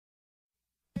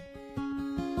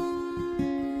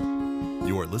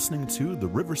are listening to the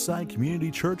Riverside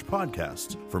Community Church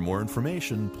podcast. For more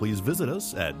information, please visit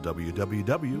us at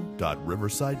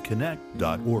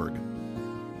www.riversideconnect.org.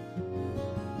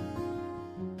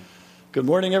 Good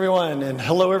morning, everyone, and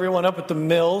hello, everyone up at the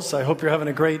Mills. I hope you're having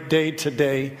a great day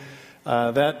today.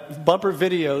 That bumper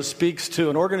video speaks to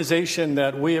an organization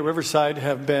that we at Riverside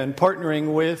have been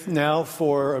partnering with now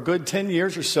for a good 10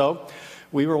 years or so.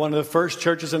 We were one of the first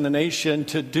churches in the nation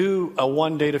to do a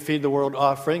One Day to Feed the World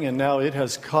offering, and now it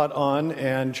has caught on,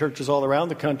 and churches all around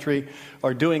the country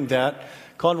are doing that.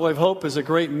 Convoy of Hope is a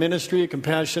great ministry, a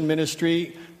compassion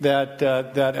ministry that,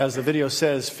 as the video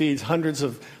says, feeds hundreds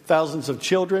of thousands of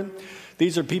children.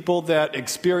 These are people that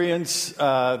experience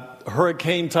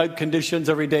hurricane-type conditions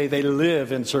every day. They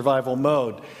live in survival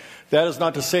mode. That is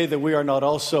not to say that we are not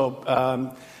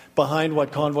also behind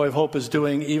what Convoy of Hope is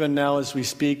doing, even now as we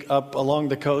speak, up along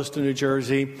the coast of New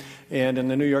Jersey and in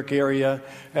the New York area,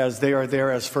 as they are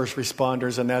there as first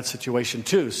responders in that situation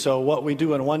too. So what we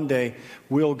do in one day,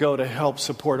 we'll go to help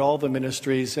support all the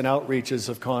ministries and outreaches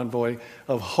of Convoy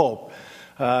of Hope.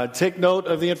 Take note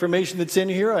of the information that's in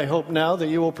here. I hope now that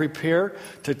you will prepare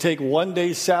to take one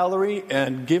day's salary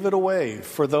and give it away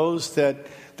for those that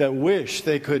wish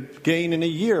they could gain in a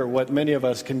year what many of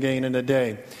us can gain in a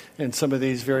day in some of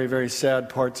these very, very sad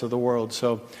parts of the world.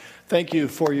 So thank you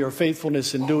for your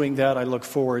faithfulness in doing that. I look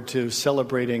forward to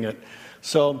celebrating it.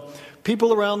 So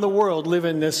people around the world live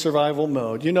in this survival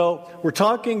mode. You know, we're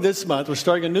talking this month, we're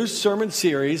starting a new sermon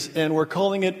series, and we're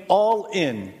calling it All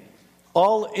In.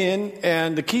 All In,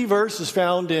 and the key verse is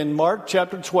found in Mark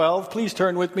chapter 12. Please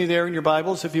turn with me there in your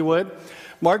Bibles, if you would.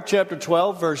 Mark chapter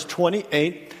 12, verse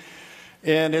 28.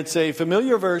 And it's a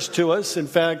familiar verse to us. In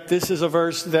fact, this is a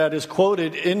verse that is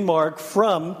quoted in Mark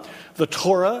from the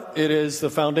Torah. It is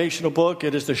the foundational book.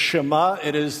 It is the Shema.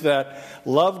 It is that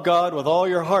love God with all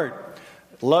your heart.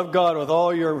 Love God with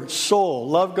all your soul.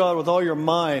 Love God with all your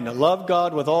mind. Love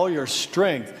God with all your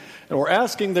strength. And we're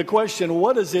asking the question,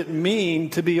 what does it mean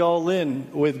to be all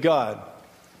in with God?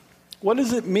 What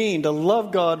does it mean to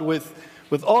love God with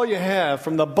all you have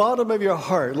from the bottom of your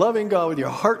heart, loving God with your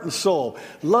heart and soul,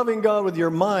 loving God with your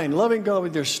mind, loving God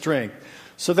with your strength?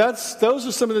 So those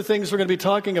are some of the things we're going to be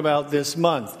talking about this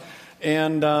month.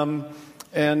 And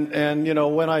you know,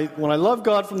 when I love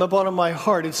God from the bottom of my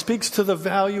heart, it speaks to the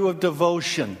value of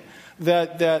devotion.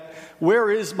 That where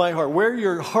is my heart? Where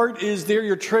your heart is, there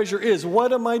your treasure is.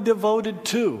 What am I devoted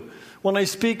to? When I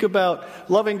speak about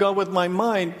loving God with my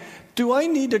mind, do I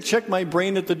need to check my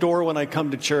brain at the door when I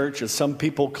come to church, as some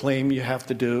people claim you have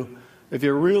to do? If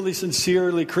you're really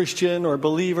sincerely Christian or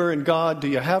believer in God, do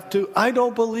you have to? I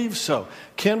don't believe so.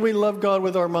 Can we love God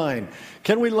with our mind?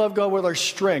 Can we love God with our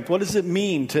strength? What does it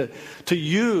mean to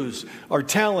use our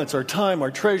talents, our time, our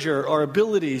treasure, our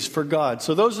abilities for God?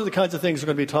 So those are the kinds of things we're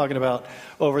going to be talking about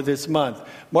over this month.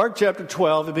 Mark chapter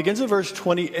 12, it begins at verse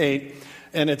 28,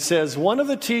 and it says, one of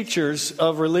the teachers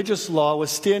of religious law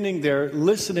was standing there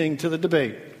listening to the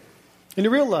debate. And he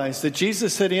realized that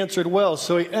Jesus had answered well,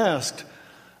 so he asked,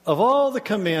 of all the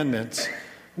commandments,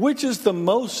 which is the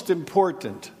most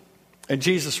important? And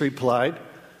Jesus replied,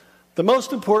 the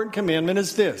most important commandment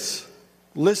is this.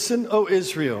 Listen, O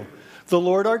Israel, the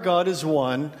Lord our God is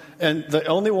one, and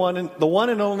the one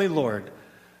and only Lord.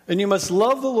 And you must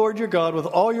love the Lord your God with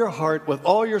all your heart, with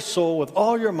all your soul, with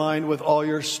all your mind, with all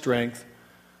your strength.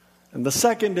 And the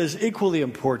second is equally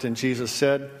important, Jesus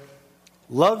said,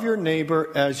 love your neighbor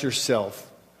as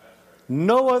yourself.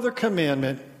 No other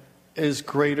commandment is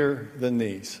greater than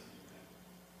these.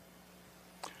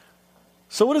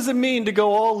 So what does it mean to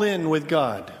go all in with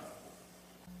God?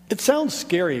 It sounds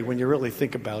scary when you really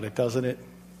think about it, doesn't it?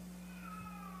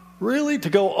 Really? To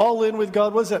go all in with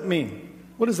God? What does that mean?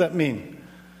 What does that mean?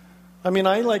 I mean,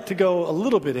 I like to go a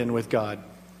little bit in with God.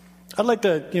 I'd like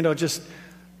to, just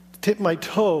tip my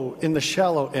toe in the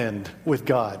shallow end with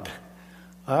God.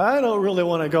 I don't really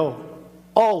want to go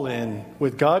all in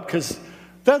with God because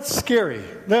that's scary.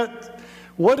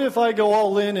 What if I go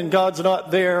all in and God's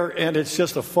not there and it's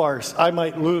just a farce? I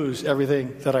might lose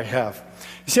everything that I have.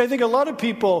 You see, I think a lot of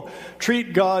people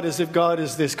treat God as if God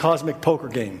is this cosmic poker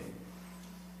game.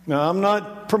 Now, I'm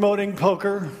not promoting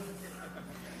poker.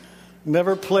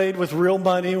 Never played with real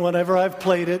money whenever I've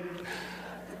played it.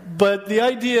 But the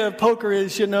idea of poker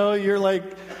is,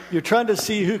 you're trying to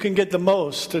see who can get the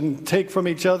most and take from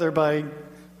each other by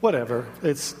whatever.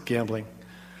 It's gambling.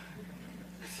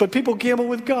 But people gamble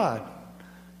with God.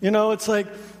 It's like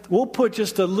we'll put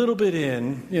just a little bit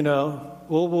in,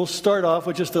 we'll start off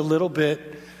with just a little bit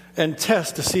and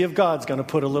test to see if God's going to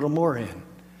put a little more in.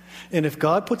 And if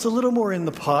God puts a little more in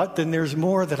the pot, then there's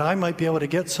more that I might be able to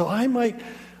get. So I might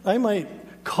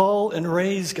call and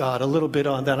raise God a little bit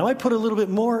on that. I might put a little bit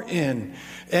more in.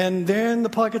 And then the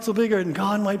pockets will be bigger, and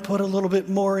God might put a little bit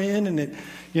more in. And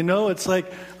it's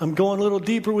like I'm going a little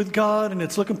deeper with God, and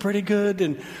it's looking pretty good.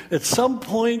 And at some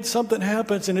point, something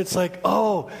happens, and it's like,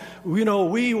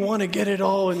 we want to get it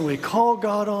all, and we call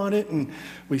God on it, and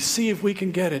we see if we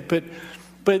can get it.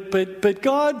 But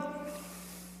God,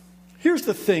 here's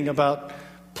the thing about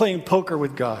playing poker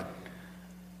with God.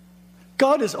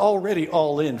 God is already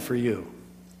all in for you.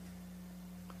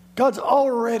 God's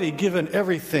already given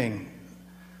everything.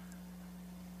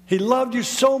 He loved you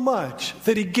so much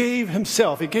that he gave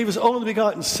himself. He gave his only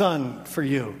begotten Son for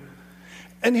you.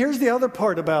 And here's the other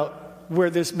part about where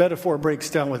this metaphor breaks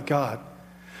down with God.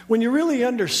 When you really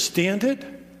understand it,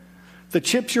 the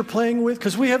chips you're playing with,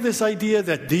 because we have this idea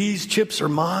that these chips are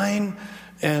mine,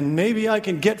 and maybe I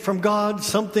can get from God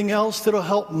something else that'll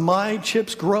help my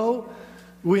chips grow.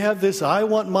 We have this, I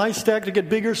want my stack to get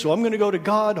bigger, so I'm going to go to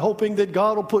God, hoping that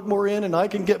God will put more in and I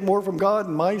can get more from God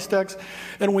and my stacks.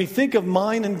 And we think of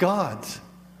mine and God's.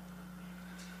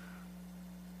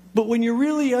 But when you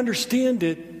really understand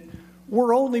it,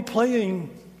 we're only playing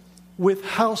with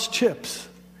house chips.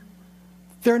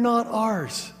 They're not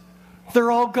ours.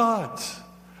 They're all God's.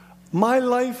 My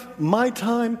life, my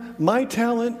time, my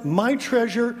talent, my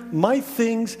treasure, my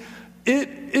things, it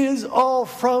is all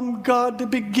from God to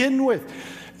begin with.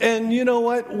 And you know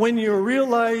what? When you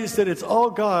realize that it's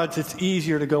all God's, it's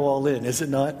easier to go all in, is it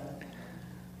not?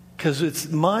 Because it's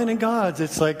mine and God's.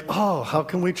 It's like, how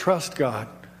can we trust God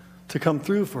to come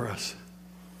through for us?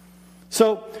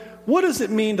 So, what does it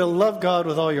mean to love God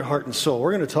with all your heart and soul?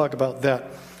 We're going to talk about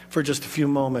that for just a few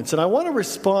moments. And I want to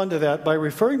respond to that by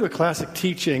referring to a classic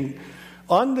teaching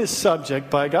on this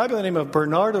subject by a guy by the name of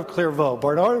Bernard of Clairvaux.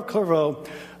 Bernard of Clairvaux,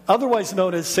 otherwise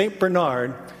known as Saint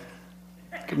Bernard,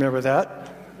 remember that,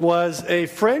 was a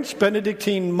French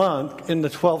Benedictine monk in the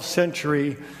 12th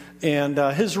century, and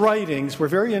his writings were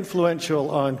very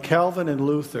influential on Calvin and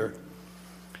Luther.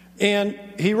 And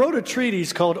he wrote a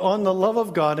treatise called On the Love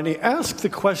of God, and he asked the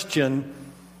question,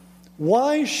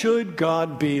 why should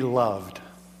God be loved?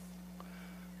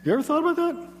 You ever thought about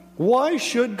that? Why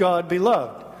should God be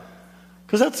loved?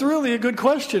 Because that's really a good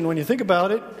question when you think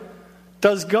about it.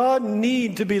 Does God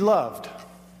need to be loved?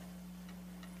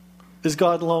 Is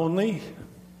God lonely?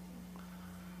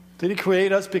 Did he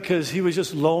create us because he was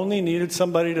just lonely, needed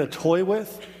somebody to toy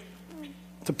with,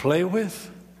 to play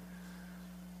with?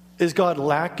 Is God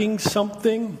lacking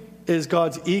something? Is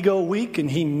God's ego weak and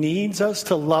he needs us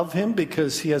to love him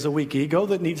because he has a weak ego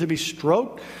that needs to be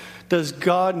stroked? Does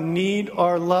God need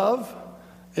our love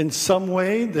in some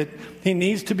way, that he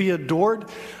needs to be adored?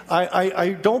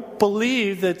 I don't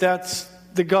believe that that's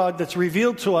the God that's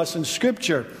revealed to us in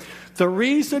Scripture. The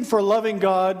reason for loving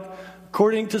God,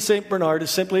 according to St. Bernard,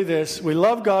 is simply this. We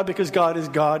love God because God is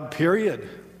God, period.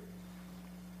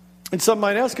 And some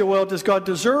might ask, well, does God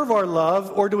deserve our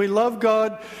love, or do we love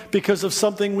God because of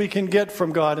something we can get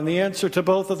from God? And the answer to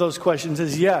both of those questions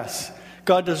is yes.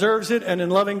 God deserves it, and in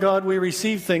loving God, we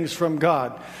receive things from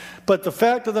God. But the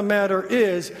fact of the matter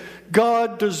is,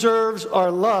 God deserves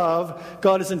our love.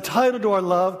 God is entitled to our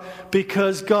love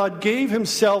because God gave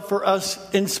himself for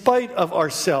us in spite of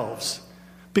ourselves.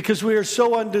 Because we are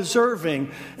so undeserving.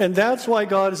 And that's why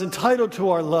God is entitled to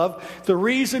our love. The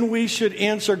reason we should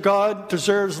answer God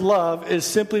deserves love is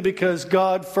simply because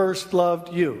God first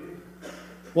loved you.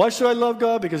 Why should I love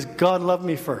God? Because God loved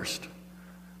me first.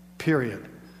 Period.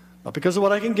 Not because of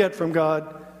what I can get from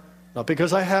God. Not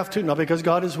because I have to. Not because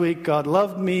God is weak. God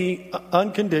loved me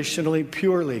unconditionally,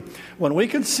 purely. When we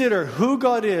consider who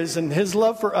God is and his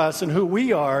love for us and who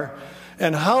we are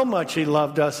and how much he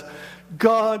loved us,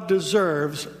 God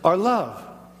deserves our love.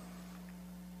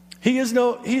 He's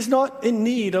not in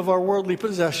need of our worldly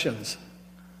possessions.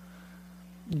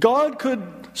 God could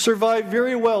survive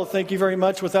very well, thank you very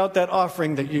much, without that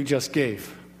offering that you just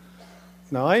gave.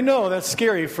 Now, I know that's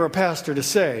scary for a pastor to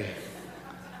say.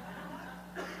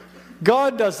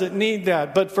 God doesn't need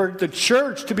that, but for the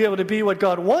church to be able to be what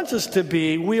God wants us to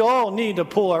be, we all need to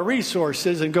pull our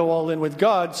resources and go all in with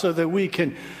God so that we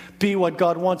can be what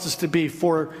God wants us to be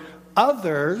for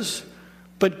others.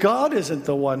 But God isn't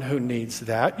the one who needs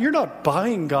that. You're not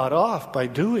buying God off by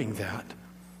doing that.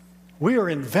 We are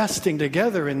investing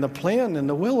together in the plan and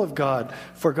the will of God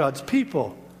for God's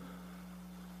people.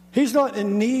 He's not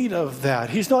in need of that.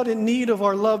 He's not in need of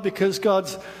our love because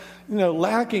God's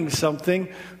lacking something.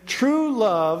 True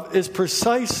love is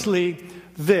precisely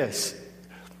this.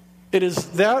 It is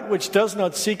that which does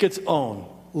not seek its own.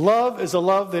 Love is a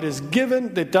love that is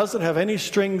given, that doesn't have any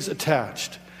strings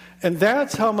attached. And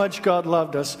that's how much God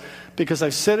loved us, because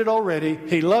I've said it already.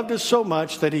 He loved us so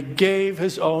much that he gave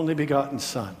his only begotten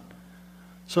Son,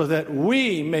 so that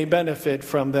we may benefit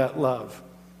from that love.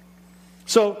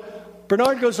 So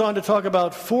Bernard goes on to talk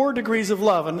about 4 degrees of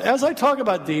love. And as I talk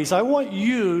about these, I want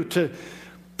you to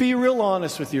be real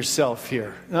honest with yourself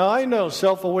here. Now, I know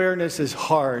self-awareness is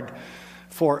hard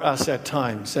for us at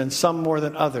times, and some more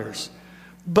than others.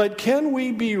 But can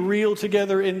we be real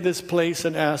together in this place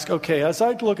and ask, okay, as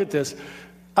I look at this,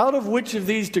 out of which of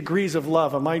these degrees of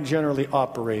love am I generally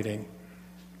operating?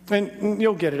 And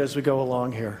you'll get it as we go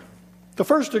along here. The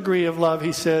first degree of love,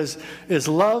 he says, is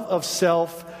love of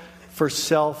self for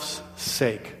self's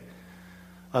sake.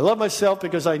 I love myself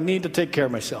because I need to take care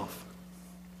of myself.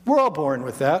 We're all born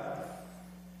with that.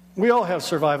 We all have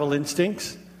survival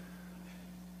instincts.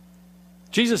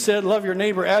 Jesus said, love your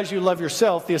neighbor as you love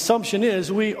yourself. The assumption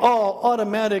is we all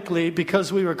automatically,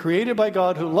 because we were created by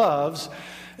God who loves,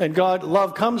 and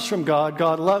love comes from God,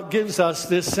 love gives us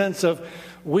this sense of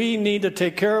we need to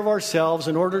take care of ourselves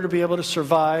in order to be able to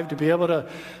survive, to be able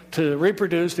to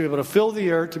reproduce, to be able to fill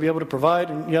the earth, to be able to provide,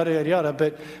 and yada, yada, yada.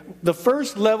 But the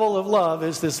first level of love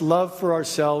is this love for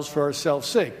ourselves, for ourselves'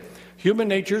 sake. Human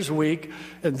nature is weak,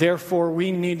 and therefore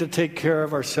we need to take care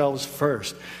of ourselves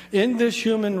first. In this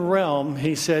human realm,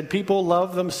 he said, people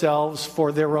love themselves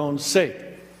for their own sake.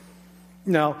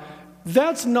 Now,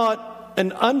 that's not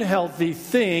an unhealthy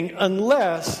thing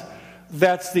unless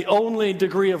that's the only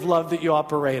degree of love that you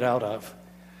operate out of.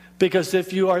 Because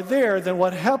if you are there, then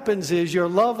what happens is your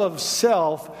love of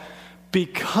self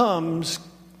becomes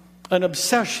an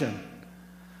obsession.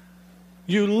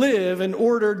 You live in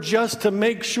order just to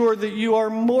make sure that you are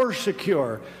more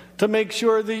secure, to make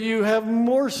sure that you have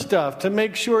more stuff, to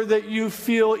make sure that you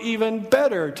feel even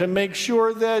better, to make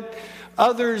sure that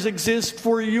others exist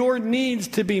for your needs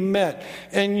to be met.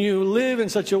 And you live in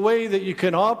such a way that you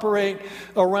can operate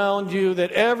around you,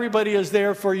 that everybody is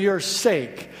there for your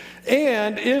sake.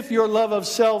 And if your love of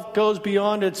self goes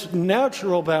beyond its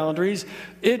natural boundaries,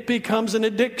 it becomes an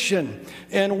addiction.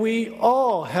 And we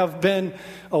all have been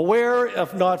aware,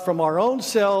 if not from our own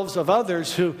selves, of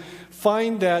others who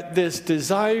find that this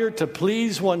desire to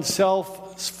please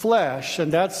oneself's flesh,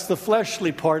 and that's the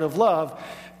fleshly part of love,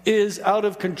 is out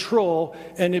of control,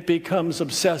 and it becomes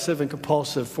obsessive and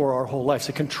compulsive for our whole lives.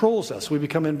 It controls us. We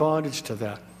become in bondage to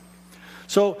that.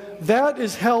 So that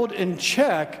is held in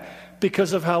check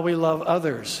because of how we love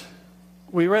others.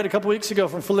 We read a couple weeks ago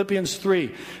from Philippians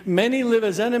 3. Many live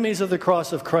as enemies of the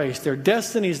cross of Christ. Their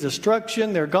destiny is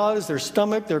destruction. Their God is their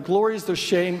stomach. Their glory is their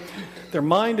shame. Their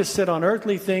mind is set on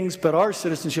earthly things, but our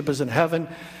citizenship is in heaven.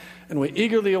 And we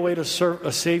eagerly await a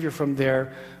Savior from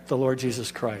there, the Lord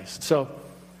Jesus Christ. So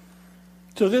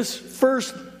this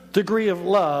first degree of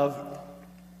love,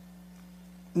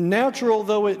 natural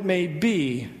though it may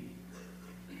be,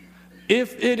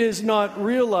 if it is not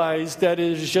realized that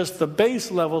it is just the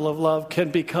base level of love, can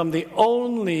become the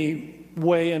only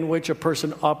way in which a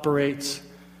person operates.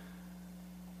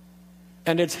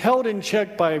 And it's held in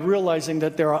check by realizing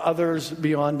that there are others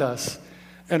beyond us.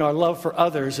 And our love for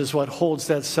others is what holds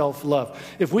that self-love.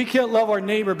 If we can't love our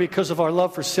neighbor because of our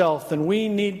love for self, then we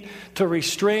need to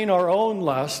restrain our own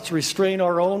lusts, restrain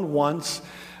our own wants,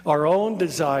 our own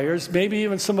desires, maybe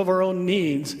even some of our own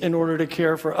needs in order to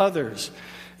care for others.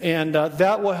 And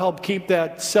that will help keep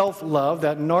that self-love,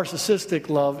 that narcissistic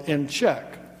love, in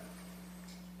check.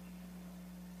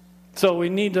 So we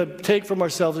need to take from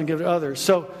ourselves and give to others.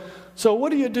 So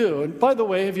what do you do? And by the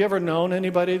way, have you ever known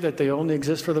anybody that they only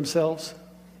exist for themselves?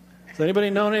 Has anybody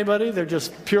known anybody? They're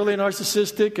just purely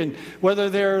narcissistic, and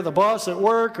whether they're the boss at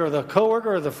work or the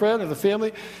coworker or the friend or the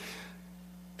family.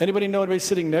 Anybody know anybody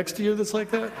sitting next to you that's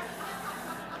like that?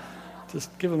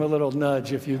 Just give them a little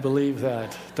nudge if you believe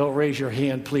that. Don't raise your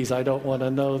hand, please. I don't want to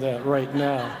know that right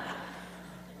now.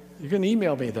 You can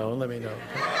email me, though, and let me know.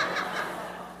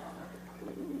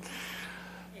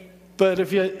 But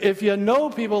if you know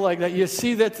people like that, you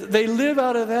see that they live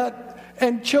out of that.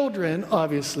 And children,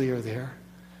 obviously, are there.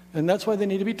 And that's why they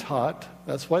need to be taught.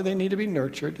 That's why they need to be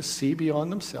nurtured to see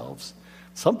beyond themselves.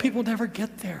 Some people never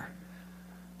get there.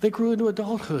 They grew into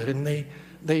adulthood, and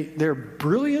they're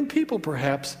brilliant people,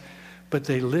 perhaps, but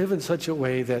they live in such a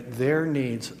way that their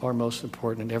needs are most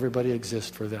important and everybody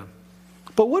exists for them.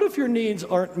 But what if your needs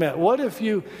aren't met? What if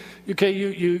you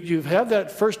have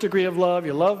that first degree of love,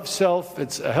 you love self,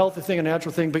 it's a healthy thing, a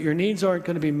natural thing, but your needs aren't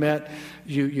going to be met,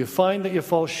 you find that you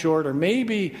fall short, or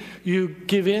maybe you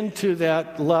give in to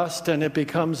that lust and it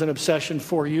becomes an obsession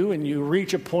for you, and you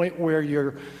reach a point where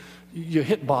you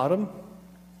hit bottom,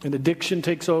 and addiction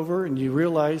takes over, and you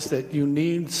realize that you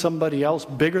need somebody else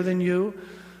bigger than you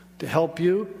to help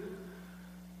you.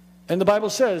 And the Bible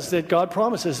says that God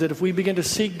promises that if we begin to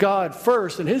seek God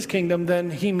first and His kingdom, then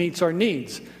He meets our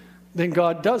needs. Then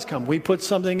God does come. We put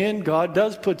something in, God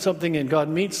does put something in. God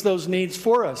meets those needs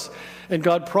for us. And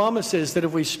God promises that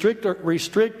if we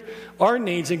restrict our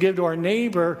needs and give to our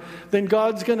neighbor, then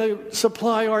God's going to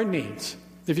supply our needs.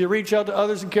 If you reach out to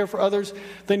others and care for others,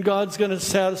 then God's going to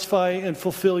satisfy and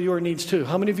fulfill your needs too.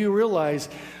 How many of you realize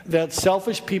that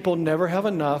selfish people never have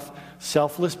enough?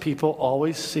 Selfless people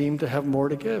always seem to have more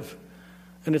to give.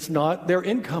 And it's not their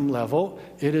income level,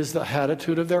 it is the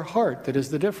attitude of their heart that is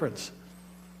the difference.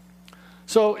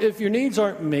 So if your needs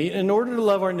aren't met, in order to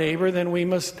love our neighbor, then we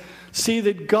must see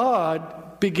that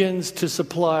God begins to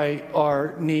supply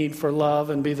our need for love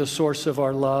and be the source of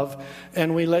our love.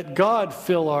 And we let God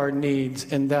fill our needs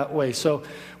in that way. So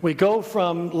we go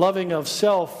from loving of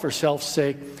self for self's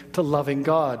sake to loving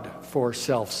God for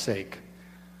self's sake.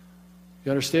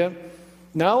 You understand?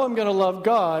 Now I'm going to love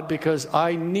God because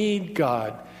I need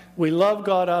God. We love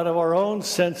God out of our own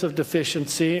sense of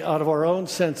deficiency, out of our own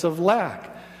sense of lack.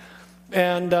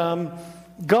 And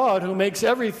God, who makes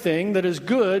everything that is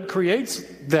good, creates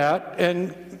that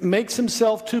and makes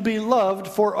Himself to be loved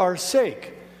for our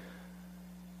sake.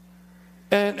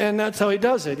 And that's how He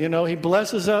does it. You know, He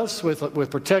blesses us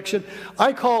with protection.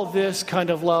 I call this kind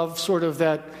of love sort of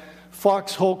that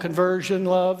foxhole conversion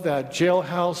love, that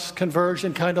jailhouse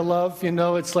conversion kind of love. You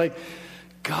know, it's like,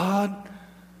 God,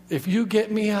 if you get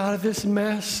me out of this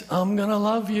mess, I'm going to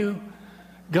love you.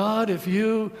 God, if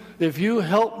you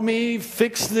help me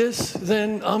fix this,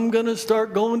 then I'm going to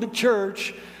start going to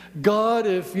church. God,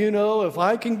 if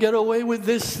I can get away with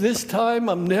this time,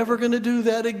 I'm never going to do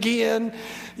that again.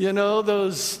 You know,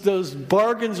 those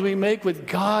bargains we make with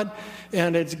God,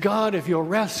 and it's God, if you'll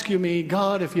rescue me,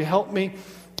 God, if you help me.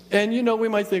 And we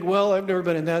might think, well, I've never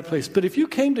been in that place. But if you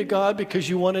came to God because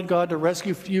you wanted God to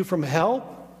rescue you from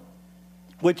hell,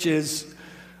 which is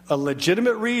a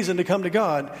legitimate reason to come to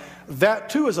God, that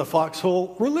too is a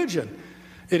foxhole religion.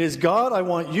 It is, God, I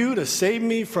want you to save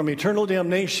me from eternal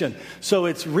damnation. So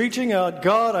it's reaching out,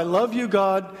 God, I love you,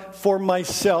 God, for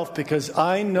myself because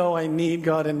I know I need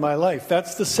God in my life.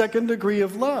 That's the second degree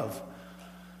of love.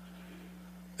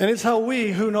 And it's how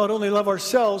we, who not only love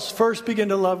ourselves, first begin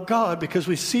to love God because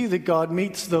we see that God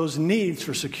meets those needs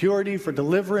for security, for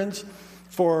deliverance,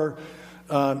 for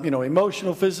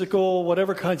emotional, physical,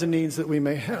 whatever kinds of needs that we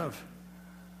may have.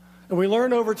 And we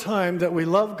learn over time that we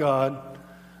love God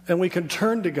and we can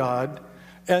turn to God,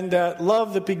 and that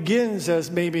love that begins as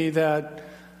maybe that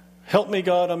help me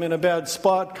God, I'm in a bad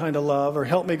spot kind of love, or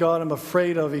help me God, I'm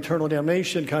afraid of eternal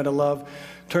damnation kind of love,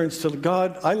 turns to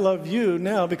God, I love you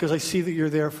now because I see that you're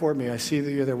there for me. I see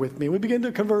that you're there with me. We begin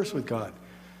to converse with God.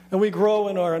 And we grow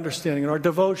in our understanding, and our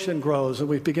devotion grows, and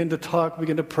we begin to talk, we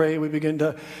begin to pray, we begin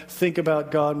to think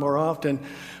about God more often.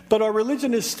 But our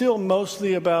religion is still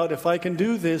mostly about, if I can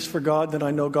do this for God, then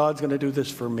I know God's going to do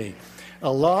this for me.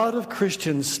 A lot of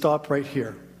Christians stop right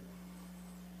here.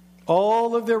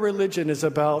 All of their religion is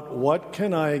about, what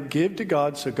can I give to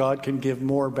God so God can give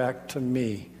more back to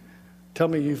me? Tell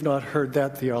me you've not heard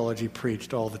that theology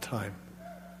preached all the time.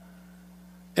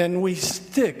 And we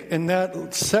stick in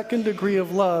that second degree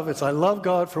of love. It's, I love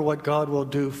God for what God will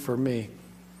do for me.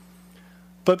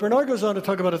 But Bernard goes on to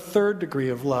talk about a third degree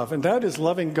of love, and that is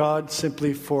loving God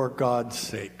simply for God's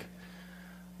sake.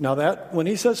 Now that, when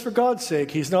he says for God's sake,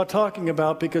 he's not talking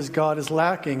about because God is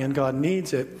lacking and God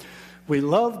needs it. We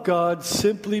love God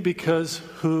simply because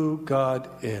who God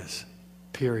is,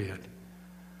 period.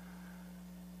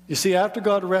 You see, after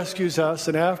God rescues us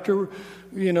and after,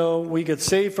 we get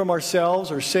saved from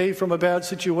ourselves or saved from a bad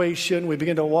situation, we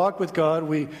begin to walk with God,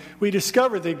 we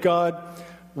discover that God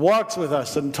walks with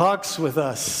us and talks with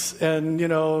us and,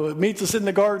 meets us in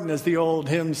the garden, as the old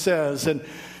hymn says,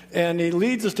 and he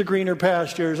leads us to greener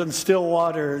pastures and still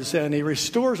waters, and he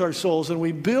restores our souls, and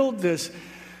we build this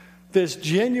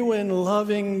genuine,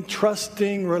 loving,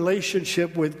 trusting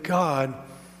relationship with God.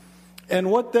 And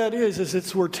what that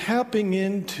is we're tapping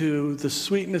into the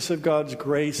sweetness of God's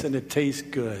grace, and it tastes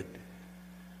good.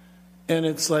 And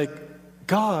it's like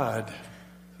God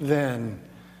then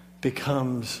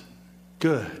becomes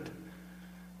good.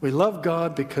 We love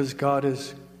God because God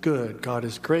is good. God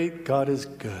is great. God is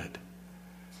good.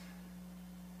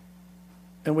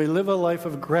 And we live a life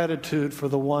of gratitude for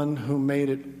the one who made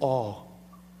it all.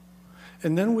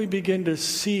 And then we begin to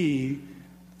see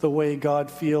the way God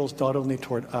feels not only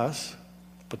toward us,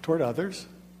 but toward others.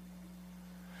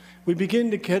 We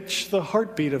begin to catch the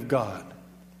heartbeat of God.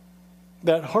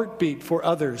 That heartbeat for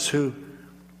others who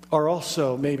are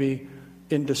also maybe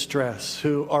in distress,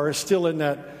 who are still in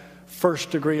that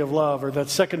first degree of love or that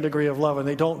second degree of love, and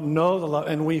they don't know the love.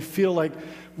 And we feel like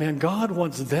man, God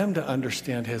wants them to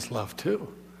understand his love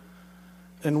too.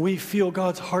 And we feel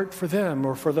God's heart for them,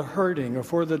 or for the hurting, or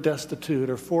for the destitute,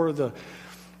 or for the...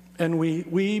 And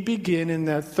we begin in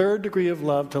that third degree of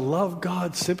love to love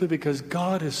God simply because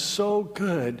God is so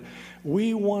good.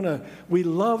 We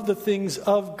love the things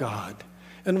of God.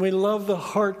 And we love the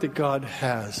heart that God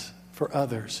has for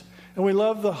others. And we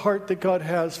love the heart that God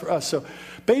has for us. So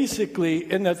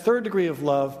basically, in that third degree of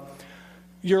love,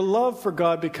 your love for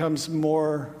God becomes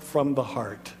more from the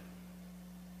heart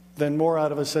than more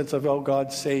out of a sense of, oh,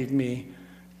 God, save me.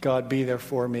 God, be there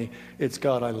for me. It's,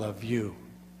 God, I love you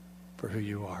for who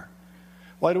you are.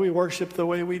 Why do we worship the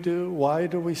way we do? Why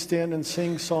do we stand and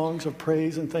sing songs of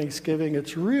praise and thanksgiving?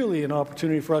 It's really an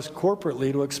opportunity for us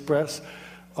corporately to express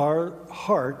our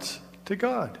hearts to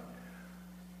God.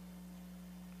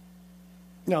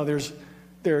 Now,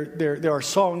 there are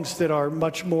songs that are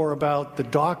much more about the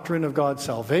doctrine of God's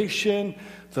salvation,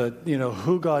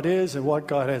 who God is and what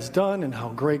God has done and how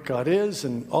great God is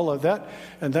and all of that,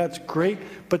 and that's great.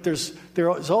 But there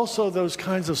is also those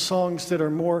kinds of songs that are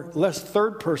less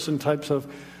third-person types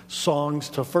of songs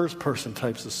to first-person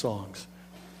types of songs.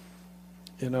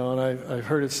 And I've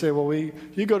heard it say, well,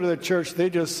 you go to the church, they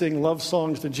just sing love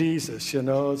songs to Jesus.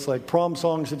 It's like prom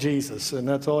songs to Jesus, and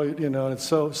that's all. And it's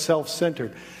so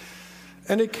self-centered.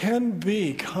 And it can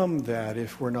become that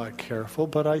if we're not careful.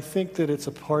 But I think that it's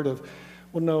a part of.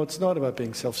 Well, no, it's not about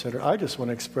being self-centered. I just want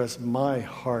to express my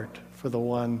heart for the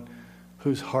one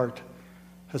whose heart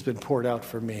has been poured out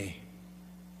for me.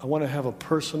 I want to have a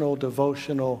personal,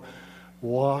 devotional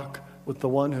walk with the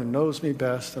one who knows me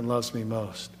best and loves me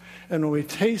most. And when we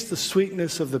taste the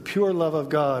sweetness of the pure love of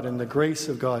God and the grace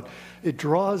of God, it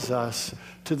draws us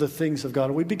to the things of God.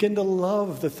 And we begin to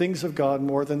love the things of God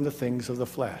more than the things of the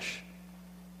flesh.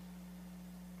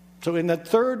 So in that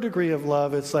third degree of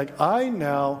love, it's like I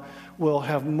now will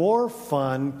have more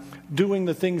fun doing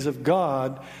the things of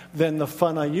God than the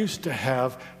fun I used to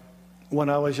have when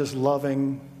I was just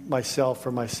loving myself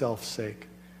for myself's sake.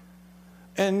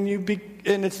 And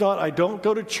it's not, I don't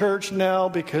go to church now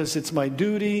because it's my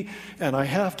duty and I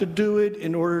have to do it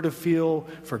in order to feel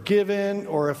forgiven,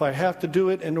 or if I have to do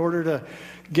it in order to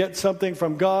get something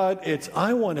from God. It's,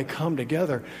 I want to come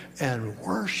together and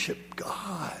worship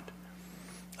God.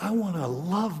 I want to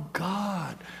love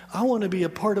God. I want to be a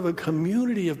part of a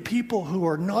community of people who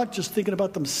are not just thinking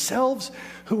about themselves,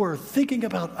 who are thinking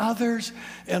about others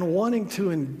and wanting to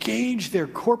engage their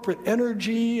corporate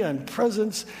energy and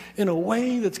presence in a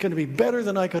way that's going to be better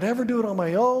than I could ever do it on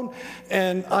my own.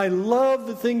 And I love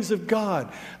the things of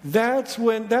God. That's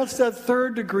that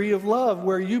third degree of love,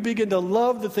 where you begin to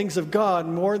love the things of God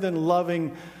more than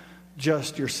loving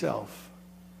just yourself.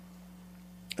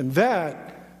 And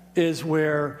that is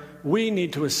where we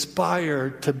need to aspire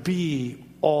to be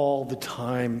all the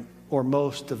time, or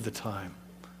most of the time.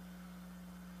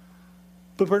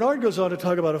 But Bernard goes on to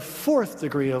talk about a fourth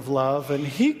degree of love, and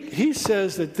he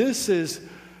says that this is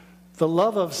the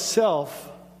love of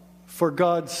self for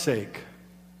God's sake.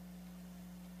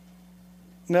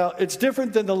 Now, it's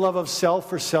different than the love of self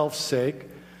for self's sake,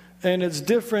 and it's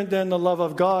different than the love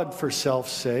of God for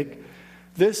self's sake.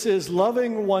 This is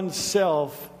loving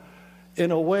oneself in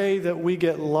a way that we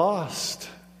get lost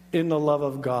in the love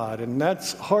of God. And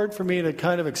that's hard for me to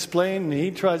kind of explain. And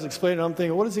he tries to explain it. I'm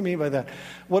thinking, what does he mean by that?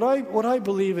 What I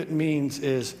believe it means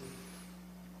is,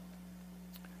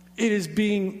 it is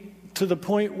being to the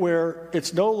point where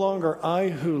it's no longer I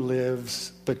who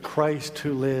lives, but Christ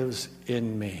who lives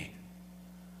in me.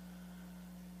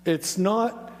 It's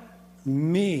not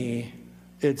me,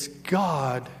 it's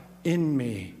God in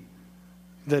me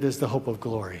that is the hope of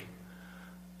glory.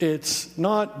 It's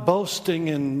not boasting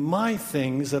in my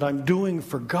things that I'm doing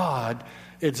for God.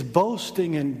 It's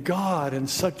boasting in God in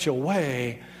such a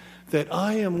way that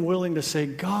I am willing to say,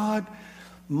 God,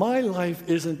 my life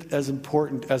isn't as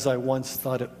important as I once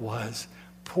thought it was.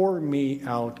 Pour me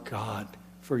out, God,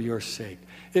 for your sake.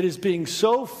 It is being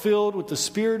so filled with the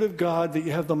Spirit of God that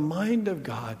you have the mind of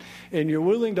God, and you're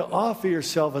willing to offer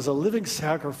yourself as a living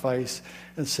sacrifice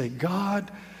and say,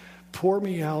 God, pour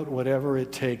me out whatever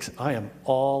it takes. I am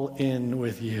all in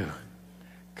with you.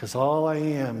 Because all I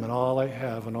am and all I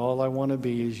have and all I want to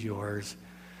be is yours.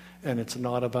 And it's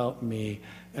not about me.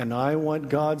 And I want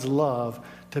God's love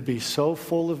to be so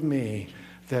full of me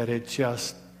that it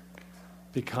just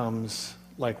becomes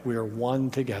like we're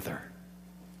one together.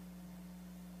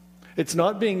 It's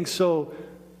not being so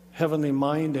heavenly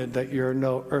minded that you're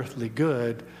no earthly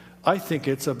good. I think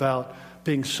it's about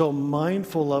being so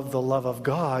mindful of the love of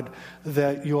God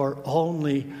that you're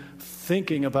only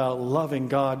thinking about loving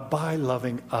God by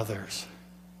loving others.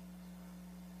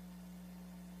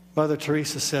 Mother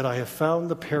Teresa said, I have found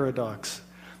the paradox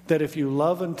that if you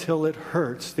love until it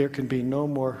hurts, there can be no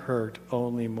more hurt,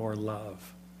 only more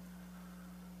love.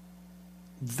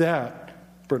 That,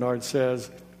 Bernard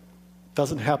says,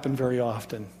 doesn't happen very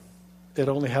often. It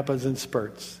only happens in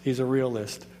spurts. He's a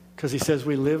realist. Because he says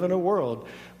we live in a world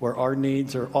where our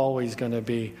needs are always going to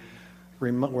be,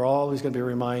 we're always going to be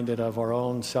reminded of our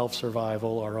own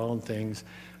self-survival, our own things.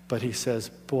 But he says,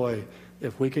 boy,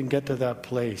 if we can get to that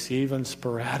place, even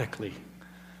sporadically,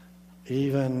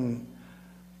 even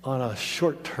on a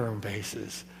short-term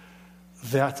basis,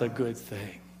 that's a good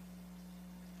thing.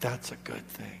 That's a good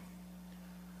thing.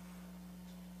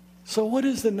 So what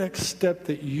is the next step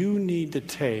that you need to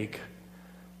take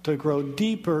to grow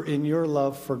deeper in your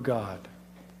love for God?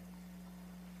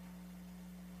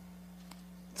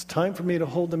 It's time for me to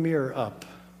hold the mirror up.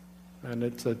 And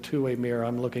it's a two-way mirror.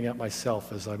 I'm looking at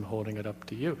myself as I'm holding it up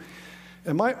to you.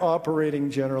 Am I operating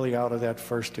generally out of that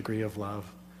first degree of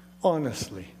love?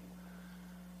 Honestly.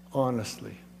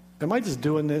 Am I just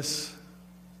doing this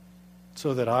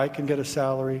so that I can get a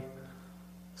salary?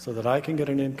 So that I can get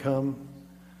an income?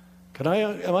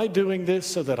 Am I doing this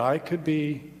so that I could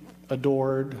be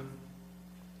adored,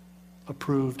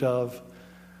 approved of?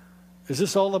 Is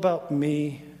this all about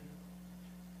me?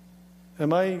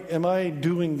 Am I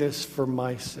doing this for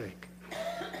my sake?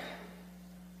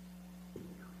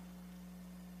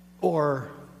 Or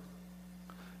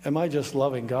am I just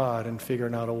loving God and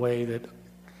figuring out a way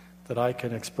that I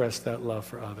can express that love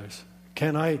for others?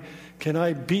 Can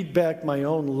I beat back my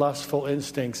own lustful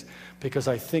instincts because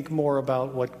I think more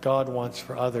about what God wants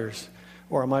for others?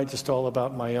 Or am I just all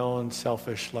about my own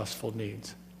selfish, lustful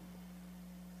needs?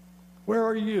 Where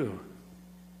are you?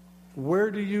 Where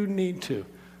do you need to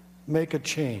make a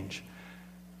change?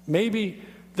 Maybe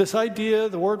this idea,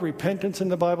 the word repentance in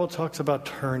the Bible talks about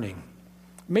turning.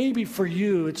 Maybe for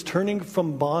you, it's turning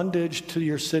from bondage to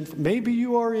your sin. Maybe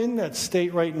you are in that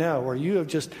state right now where you have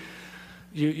just,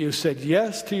 you said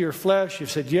yes to your flesh,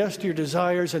 you've said yes to your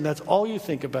desires, and that's all you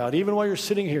think about. Even while you're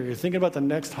sitting here, you're thinking about the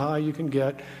next high you can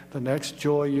get, the next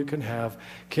joy you can have.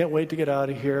 Can't wait to get out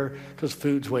of here because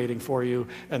food's waiting for you,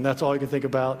 and that's all you can think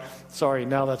about. Sorry,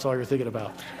 now that's all you're thinking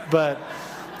about. But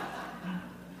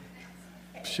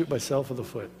shoot myself in the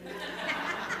foot.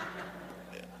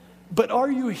 But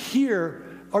are you here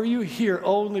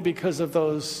only because of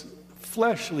those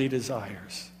fleshly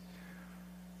desires?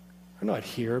 They're not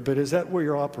here, but is that where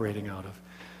you're operating out of?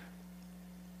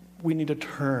 We need to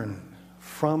turn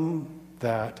from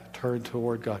that, turn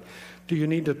toward God. Do you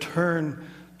need to turn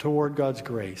toward God's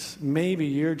grace? Maybe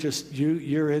you're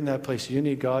in that place. You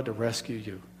need God to rescue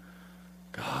you.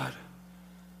 God,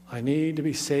 I need to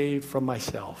be saved from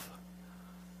myself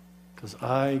because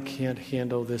I can't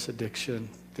handle this addiction.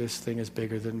 This thing is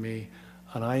bigger than me,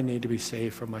 and I need to be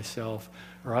saved from myself.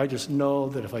 Or I just know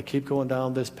that if I keep going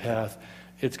down this path,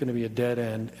 it's going to be a dead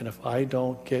end. And if I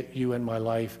don't get you in my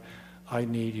life, I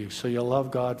need you. So you love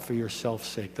God for yourself's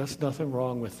sake. There's nothing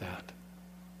wrong with that.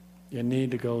 You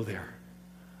need to go there.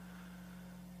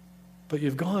 But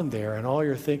you've gone there, and all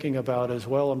you're thinking about is,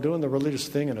 well, I'm doing the religious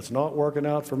thing, and it's not working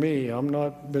out for me. I'm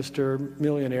not Mr.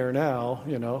 Millionaire now,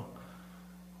 you know.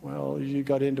 Well, you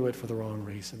got into it for the wrong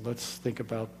reason. Let's think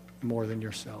about more than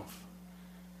yourself.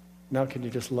 Now can you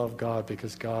just love God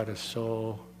because God is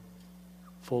so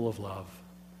full of love,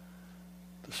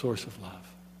 the source of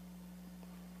love?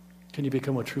 Can you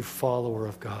become a true follower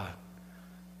of God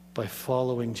by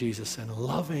following Jesus and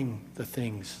loving the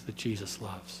things that Jesus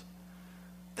loves?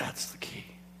 That's the key.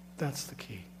 That's the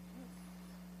key.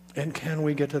 And can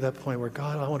we get to that point where,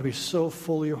 God, I want to be so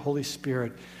full of your Holy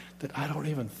Spirit that I don't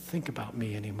even think about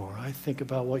me anymore. I think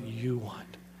about what you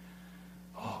want.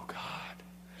 Oh, God,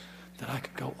 that I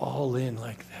could go all in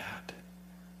like that.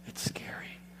 It's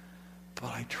scary, but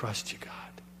I trust you, God.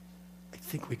 I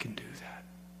think we can do that.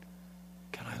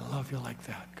 Can I love you like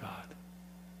that, God?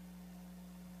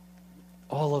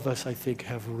 All of us, I think,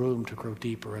 have room to grow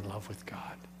deeper in love with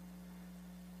God.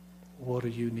 What do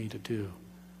you need to do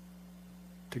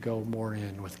to go more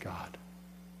in with God?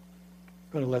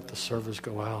 I'm going to let the servers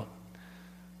go out.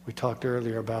 We talked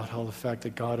earlier about how the fact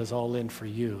that God is all in for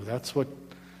you. That's what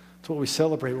we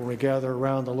celebrate when we gather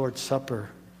around the Lord's Supper.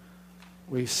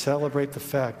 We celebrate the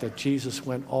fact that Jesus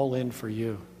went all in for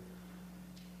you.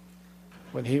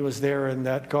 When he was there in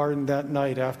that garden that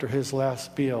night after his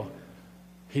last meal,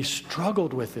 he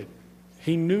struggled with it.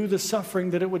 He knew the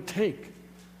suffering that it would take.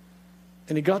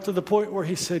 And he got to the point where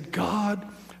he said, God,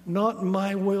 not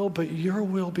my will, but your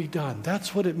will be done.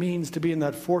 That's what it means to be in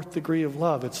that fourth degree of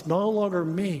love. It's no longer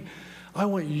me. I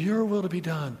want your will to be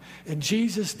done. And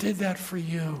Jesus did that for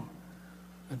you.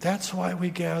 And that's why we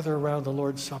gather around the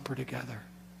Lord's Supper together.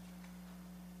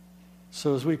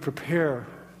 So as we prepare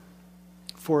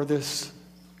for this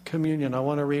communion, I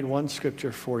want to read one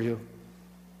scripture for you.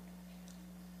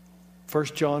 1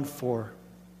 John 4.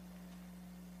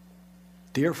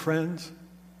 Dear friends,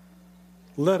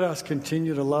 let us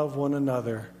continue to love one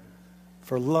another,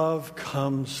 for love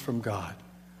comes from God.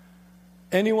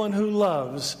 Anyone who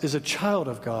loves is a child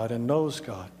of God and knows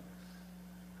God.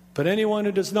 But anyone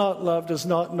who does not love does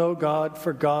not know God,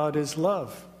 for God is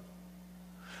love.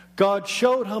 God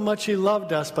showed how much He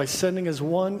loved us by sending His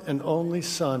one and only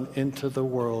Son into the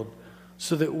world,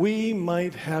 so that we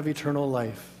might have eternal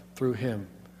life through Him.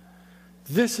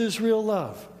 This is real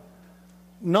love.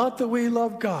 Not that we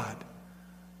love God,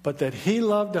 but that He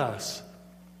loved us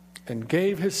and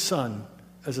gave His Son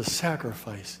as a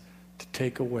sacrifice to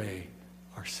take away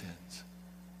our sins.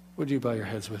 Would you bow your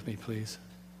heads with me, please?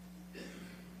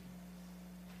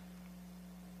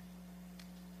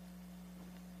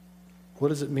 What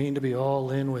does it mean to be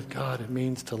all in with God? It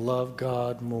means to love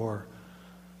God more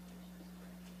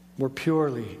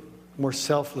purely, more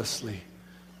selflessly.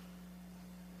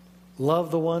 Love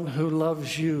the one who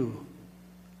loves you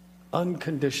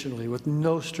unconditionally, with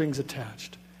no strings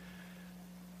attached.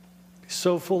 Be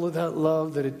so full of that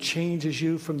love that it changes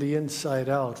you from the inside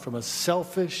out, from a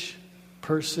selfish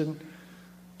person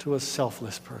to a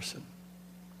selfless person.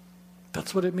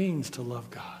 That's what it means to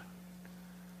love God.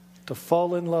 To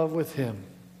fall in love with Him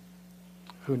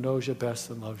who knows you best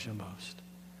and loves you most.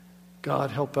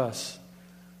 God, help us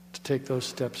to take those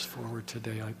steps forward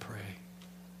today, I pray,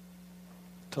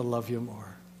 to love you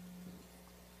more.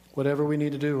 Whatever we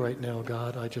need to do right now,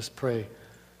 God, I just pray.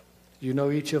 You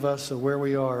know each of us and where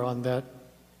we are on that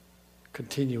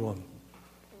continuum.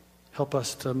 Help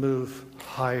us to move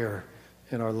higher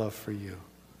in our love for you.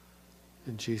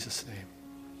 In Jesus' name,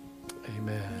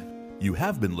 amen. You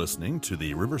have been listening to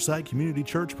the Riverside Community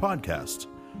Church podcast.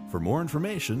 For more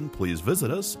information, please visit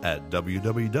us at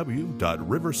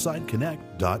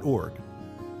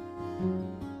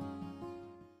www.riversideconnect.org.